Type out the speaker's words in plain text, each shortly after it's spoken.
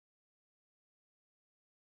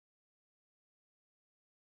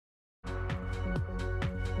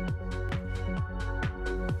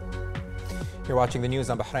You're watching the news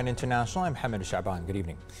on Bahrain International. I'm Hamid Shaban. Good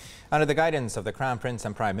evening. Under the guidance of the Crown Prince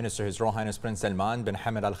and Prime Minister, His Royal Highness Prince Salman bin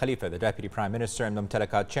Hamad Al Khalifa, the Deputy Prime Minister and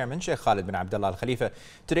Mumtalakat Chairman Sheikh Khalid bin Abdullah Al Khalifa,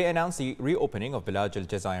 today announced the reopening of Bilaj Al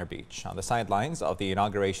Jazair Beach. On the sidelines of the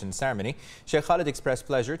inauguration ceremony, Sheikh Khalid expressed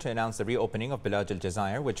pleasure to announce the reopening of Bilaj Al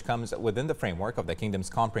Jazair, which comes within the framework of the kingdom's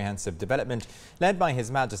comprehensive development led by His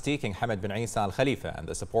Majesty King Hamad bin Isa Al Khalifa and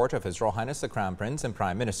the support of His Royal Highness the Crown Prince and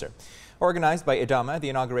Prime Minister. Organized by Idama, the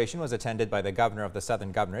inauguration was attended by the Governor of the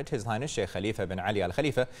Southern Governorate, His Highness Sheikh Khalifa bin Ali Al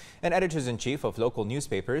Khalifa, and Editors-in-Chief of local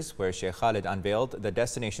newspapers, where Sheikh Khalid unveiled the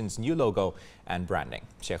destination's new logo and branding.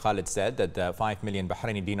 Sheikh Khalid said that the 5 million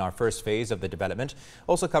Bahraini dinar first phase of the development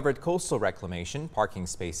also covered coastal reclamation, parking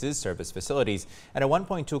spaces, service facilities, and a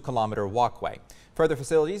 1.2-kilometer walkway. Further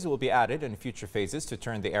facilities will be added in future phases to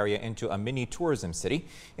turn the area into a mini tourism city,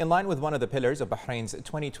 in line with one of the pillars of Bahrain's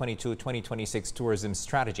 2022-2026 tourism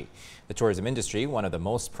strategy. The tourism industry, one of the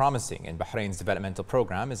most promising in Bahrain's developmental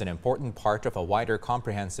program, is an important part of a wider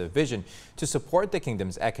comprehensive vision to support the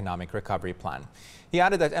kingdom's economic recovery plan. He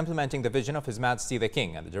added that implementing the vision of His Majesty the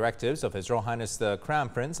King and the directives of His Royal Highness the Crown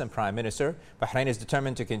Prince and Prime Minister, Bahrain is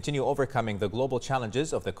determined to continue overcoming the global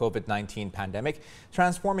challenges of the COVID-19 pandemic,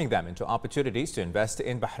 transforming them into opportunities to invest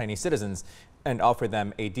in Bahraini citizens and offer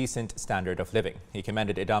them a decent standard of living. He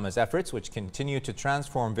commended Idama's efforts, which continue to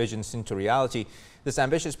transform visions into reality. This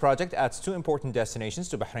ambitious project adds 2 important destinations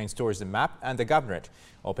to Bahrain's tourism map and the governorate.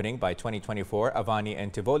 Opening by 2024, Avani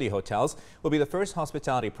and Tivoli hotels will be the first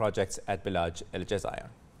hospitality projects at Bilaj Al Jazair.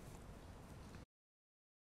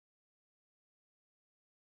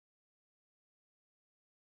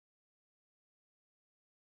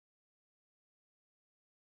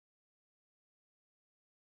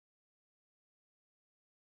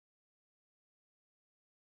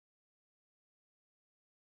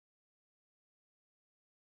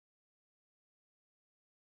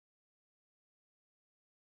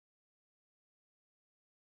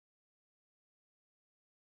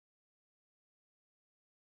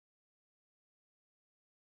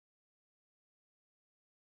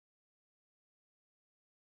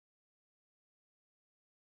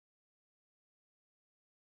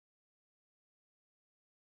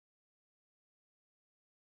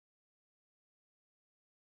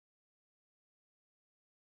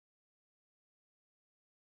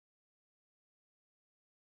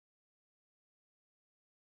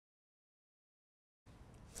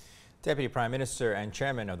 Deputy Prime Minister and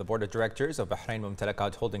Chairman of the Board of Directors of Bahrain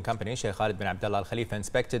Mumtalakat Holding Company, Sheikh Khalid bin Abdullah Al Khalifa,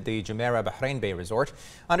 inspected the Jumeirah Bahrain Bay Resort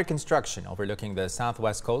under construction overlooking the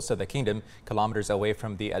southwest coast of the kingdom, kilometers away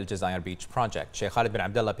from the Al Jazair Beach project. Sheikh Khalid bin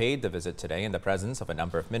Abdullah paid the visit today in the presence of a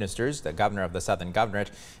number of ministers, the Governor of the Southern Governorate,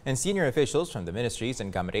 and senior officials from the ministries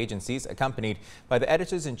and government agencies, accompanied by the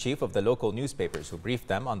editors-in-chief of the local newspapers, who briefed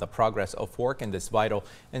them on the progress of work in this vital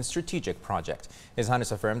and strategic project. His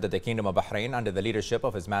Highness affirmed that the Kingdom of Bahrain, under the leadership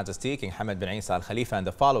of His Majesty King Hamad bin Isa Al Khalifa and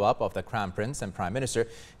the follow-up of the Crown Prince and Prime Minister,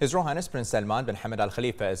 His Royal Highness Prince Salman bin Hamad Al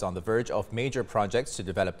Khalifa, is on the verge of major projects to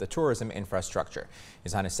develop the tourism infrastructure.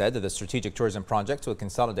 His Highness said that the strategic tourism projects will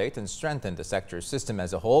consolidate and strengthen the sector's system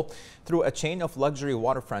as a whole through a chain of luxury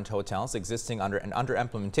waterfront hotels existing under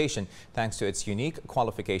implementation, thanks to its unique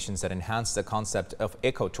qualifications that enhance the concept of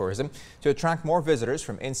ecotourism to attract more visitors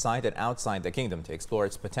from inside and outside the kingdom to explore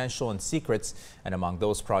its potential and secrets. And among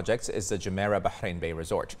those projects is the Jumeirah Bahrain Bay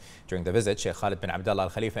Resort. During the visit, Sheikh Khalid bin Abdullah Al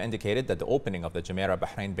Khalifa indicated that the opening of the Jumeirah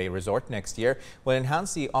Bahrain Bay Resort next year will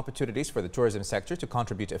enhance the opportunities for the tourism sector to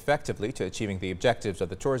contribute effectively to achieving the objectives of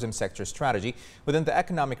the tourism sector strategy within the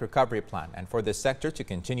economic recovery plan, and for this sector to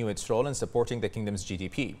continue its role in supporting the kingdom's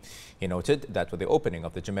GDP. He noted that with the opening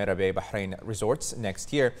of the Jumeirah Bay Bahrain resorts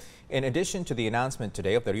next year, in addition to the announcement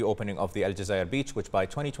today of the reopening of the Al Jazair Beach, which by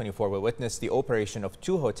 2024 will witness the operation of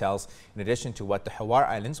 2 hotels, in addition to what the Hawar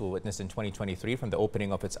Islands will witness in 2023 from the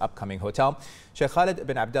opening of its upcoming hotel, Sheikh Khalid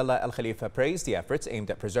bin Abdullah Al Khalifa praised the efforts aimed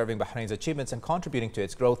at preserving Bahrain's achievements and contributing to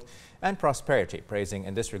its growth and prosperity, praising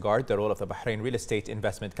in this regard the role of the Bahrain Real Estate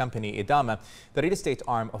Investment Company, Idama, the real estate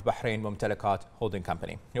arm of Bahrain Mumtalakat Holding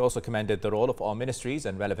Company. He also commended the role of all ministries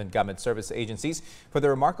and relevant government service agencies for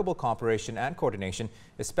their remarkable cooperation and coordination,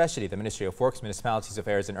 especially the Ministry of Works, Municipalities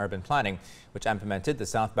Affairs and Urban Planning, which implemented the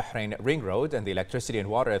South Bahrain Ring Road, and the Electricity and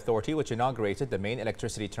Water Authority, which inaugurated the main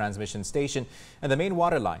electricity transmission station and the main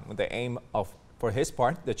water line, with the aim of For his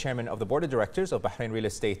part, the chairman of the board of directors of Bahrain Real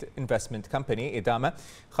Estate Investment Company, Idama,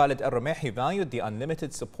 Khalid Al-Rumehi, valued the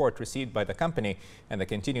unlimited support received by the company and the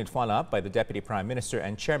continued follow-up by the Deputy Prime Minister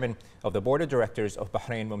and chairman of the board of directors of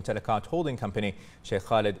Bahrain Mumtalakat Holding Company, Sheikh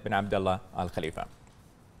Khalid bin Abdullah Al Khalifa.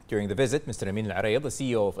 During the visit, Mr. Amin Al-Arayb, the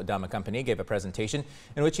CEO of Adama Company, gave a presentation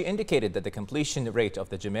in which he indicated that the completion rate of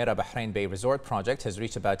the Jumeirah Bahrain Bay Resort project has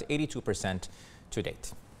reached about 82% to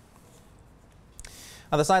date.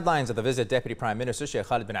 On the sidelines of the visit, Deputy Prime Minister Sheikh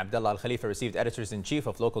Khalid bin Abdullah Al Khalifa received editors-in-chief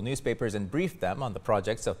of local newspapers and briefed them on the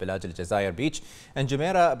projects of Bilad Al Jazair Beach and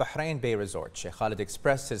Jumeirah Bahrain Bay Resort. Sheikh Khalid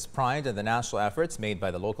expressed his pride in the national efforts made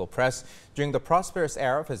by the local press during the prosperous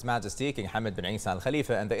era of His Majesty King Hamad bin Isa Al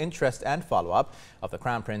Khalifa and the interest and follow-up of the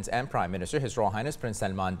Crown Prince and Prime Minister His Royal Highness Prince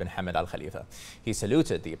Salman bin Hamad Al Khalifa. He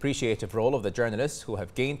saluted the appreciative role of the journalists who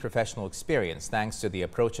have gained professional experience thanks to the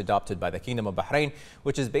approach adopted by the Kingdom of Bahrain,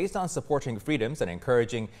 which is based on supporting freedoms and encouraging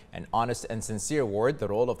an honest and sincere word, the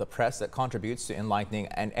role of the press that contributes to enlightening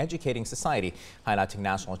and educating society, highlighting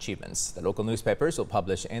national achievements. The local newspapers will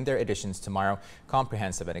publish in their editions tomorrow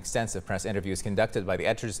comprehensive and extensive press interviews conducted by the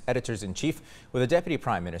editors-in-chief with the Deputy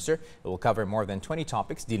Prime Minister. It will cover more than 20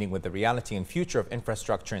 topics dealing with the reality and future of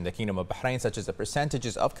infrastructure in the Kingdom of Bahrain, such as the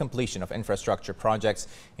percentages of completion of infrastructure projects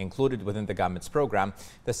included within the government's program,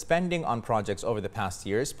 the spending on projects over the past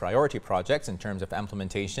years, priority projects in terms of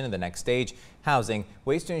implementation in the next stage, housing,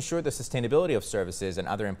 ways to ensure the sustainability of services and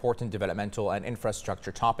other important developmental and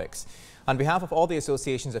infrastructure topics. On behalf of all the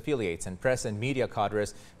association's affiliates and press and media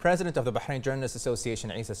cadres, President of the Bahrain Journalists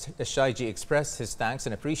Association Isa Al-Shaiji expressed his thanks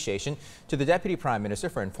and appreciation to the Deputy Prime Minister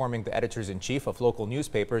for informing the editors-in-chief of local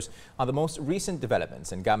newspapers on the most recent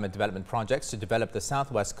developments and government development projects to develop the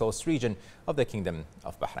southwest coast region of the Kingdom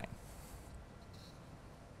of Bahrain.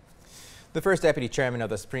 The first Deputy Chairman of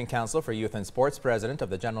the Supreme Council for Youth and Sports, President of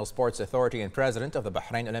the General Sports Authority and President of the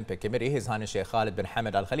Bahrain Olympic Committee, His Highness Sheikh Khalid bin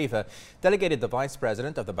Hamad Al Khalifa, delegated the Vice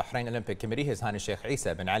President of the Bahrain Olympic Committee, His Highness Sheikh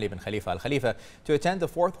Isa bin Ali bin Khalifa Al Khalifa, to attend the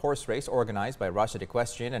fourth horse race organized by Rashid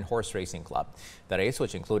Equestrian and Horse Racing Club. The race,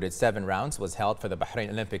 which included 7 rounds, was held for the Bahrain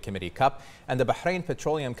Olympic Committee Cup and the Bahrain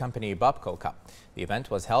Petroleum Company Babco Cup. The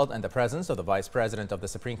event was held in the presence of the Vice President of the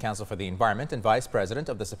Supreme Council for the Environment and Vice President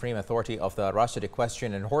of the Supreme Authority of the Rashid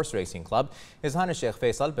Equestrian and Horse Racing Club, His Highness Sheikh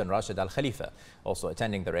Faisal bin Rashid Al Khalifa. Also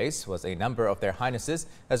attending the race was a number of their highnesses,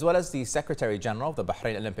 as well as the Secretary General of the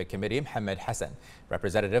Bahrain Olympic Committee, Mohammed Hassan,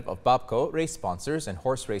 representative of Babco, race sponsors and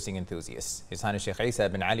horse racing enthusiasts. His Highness Sheikh Isa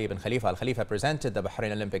bin Ali bin Khalifa Al Khalifa presented the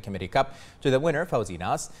Bahrain Olympic Committee Cup to the winner, Fawzi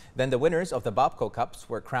Nas. Then the winners of the Babco Cups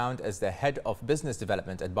were crowned as the Head of Business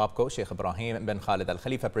Development at Babco. Sheikh Ibrahim bin Khalid Al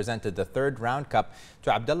Khalifa presented the 3rd round cup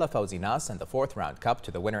to Abdullah Fawzi Nas, and the 4th round cup to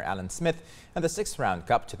the winner, Alan Smith, and the 6th round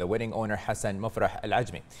cup to the winning owner, Hassan Mufrah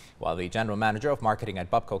Al-Ajmi. While the General Manager of Marketing at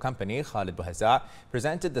Babco Company, Khalid Bouhaza,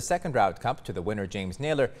 presented the 2nd round cup to the winner, James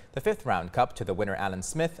Naylor, the 5th round cup to the winner, Alan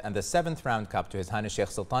Smith, and the 7th round cup to His Highness Sheikh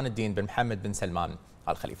Sultan ad-Din bin Mohammed bin Salman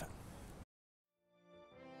Al Khalifa.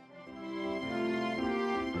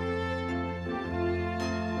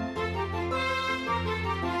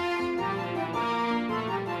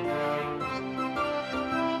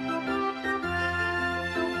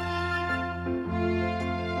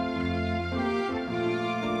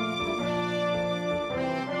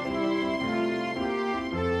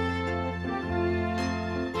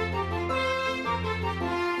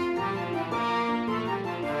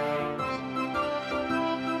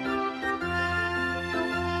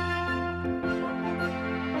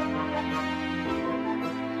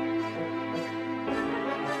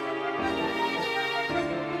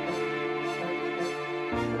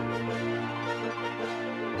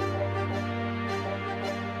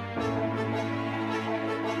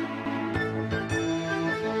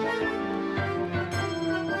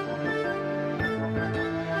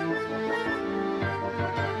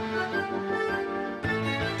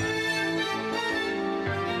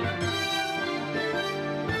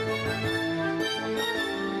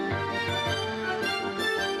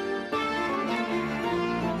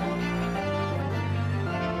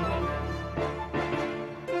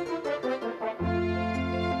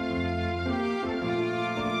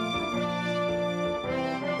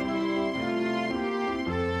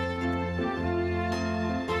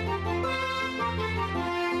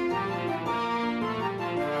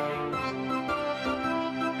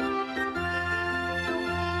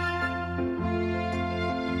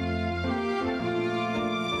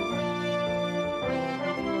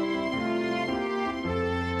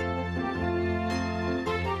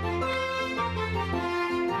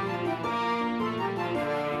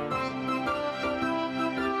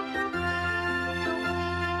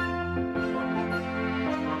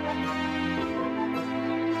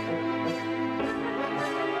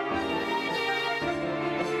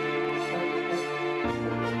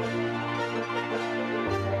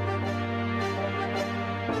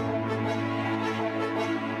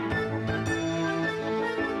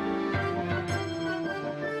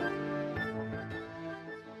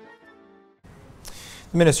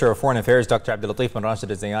 Minister of Foreign Affairs Dr. Abdulatif bin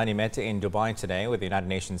Rashid al-Zayani met in Dubai today with the United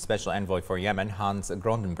Nations Special Envoy for Yemen, Hans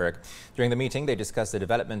Grondenberg. During the meeting, they discussed the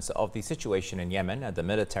developments of the situation in Yemen at the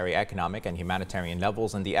military, economic and humanitarian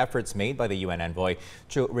levels and the efforts made by the UN envoy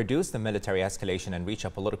to reduce the military escalation and reach a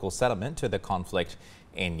political settlement to the conflict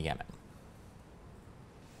in Yemen.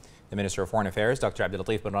 The Minister of Foreign Affairs, Dr.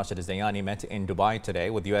 Abdulatif bin Rashid al-Zayani, met in Dubai today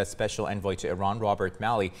with U.S. Special Envoy to Iran, Robert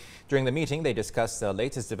Malley. During the meeting, they discussed the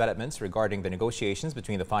latest developments regarding the negotiations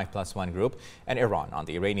between the 5+1 group and Iran on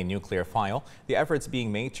the Iranian nuclear file, the efforts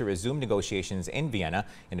being made to resume negotiations in Vienna,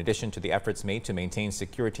 in addition to the efforts made to maintain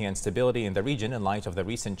security and stability in the region in light of the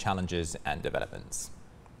recent challenges and developments.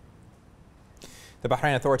 The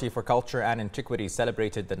Bahrain Authority for Culture and Antiquities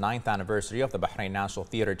celebrated the 9th anniversary of the Bahrain National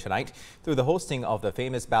Theatre tonight through the hosting of the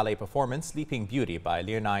famous ballet performance Sleeping Beauty by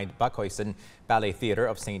Leonid Bakoysen Ballet Theatre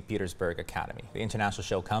of St. Petersburg Academy. The international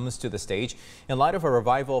show comes to the stage in light of a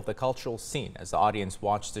revival of the cultural scene as the audience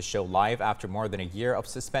watched the show live after more than a year of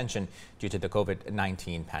suspension due to the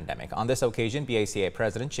COVID-19 pandemic. On this occasion, BACA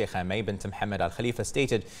President Sheikh Hamay bint Mohammed Al Khalifa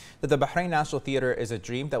stated that the Bahrain National Theatre is a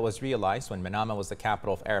dream that was realized when Manama was the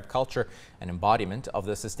capital of Arab culture, an embodiment of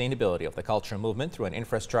the sustainability of the cultural movement through an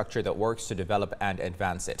infrastructure that works to develop and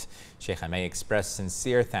advance it. Sheikh Hamay expressed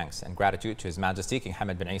sincere thanks and gratitude to His Majesty King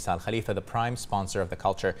Hamad bin Isa Al Khalifa, the prime sponsor of the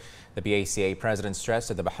culture. The BACA president stressed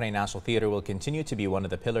that the Bahrain National Theatre will continue to be one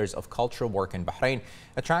of the pillars of cultural work in Bahrain,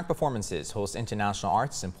 attract performances, host international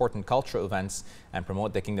arts, important cultural events, and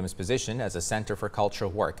promote the kingdom's position as a center for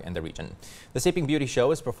cultural work in the region. The Sleeping Beauty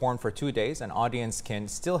show is performed for 2 days, and audience can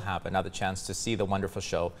still have another chance to see the wonderful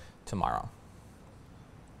show tomorrow.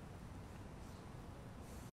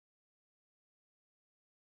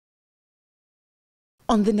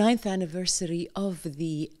 On the 9th anniversary of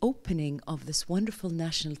the opening of this wonderful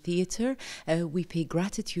National Theatre, we pay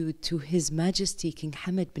gratitude to His Majesty King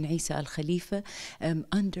Hamad bin Isa Al Khalifa.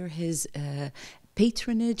 Under his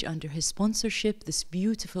patronage, under his sponsorship, this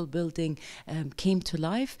beautiful building came to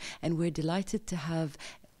life, and we're delighted to have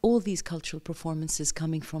all these cultural performances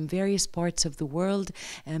coming from various parts of the world.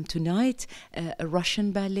 Tonight, a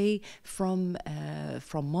Russian ballet from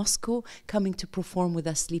Moscow coming to perform with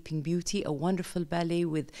us Sleeping Beauty, a wonderful ballet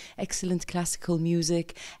with excellent classical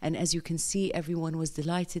music. And as you can see, everyone was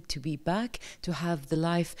delighted to be back, to have the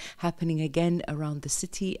life happening again around the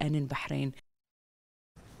city and in Bahrain.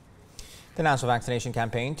 The national vaccination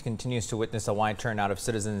campaign continues to witness a wide turnout of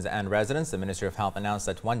citizens and residents. The Ministry of Health announced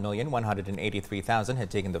that 1,183,000 had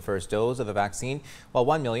taken the first dose of the vaccine, while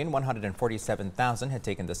 1,147,000 had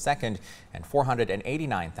taken the second, and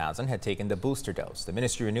 489,000 had taken the booster dose. The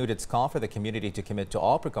ministry renewed its call for the community to commit to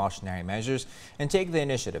all precautionary measures and take the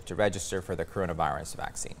initiative to register for the coronavirus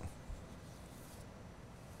vaccine.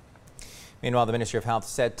 Meanwhile, the Ministry of Health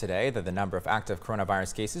said today that the number of active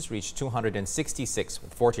coronavirus cases reached 266,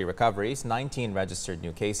 with 40 recoveries, 19 registered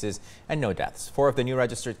new cases, and no deaths. 4 of the new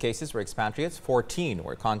registered cases were expatriates, 14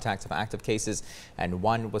 were contacts of active cases, and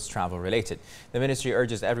 1 was travel-related. The ministry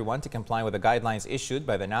urges everyone to comply with the guidelines issued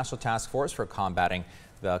by the National Task Force for combating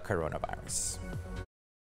the coronavirus.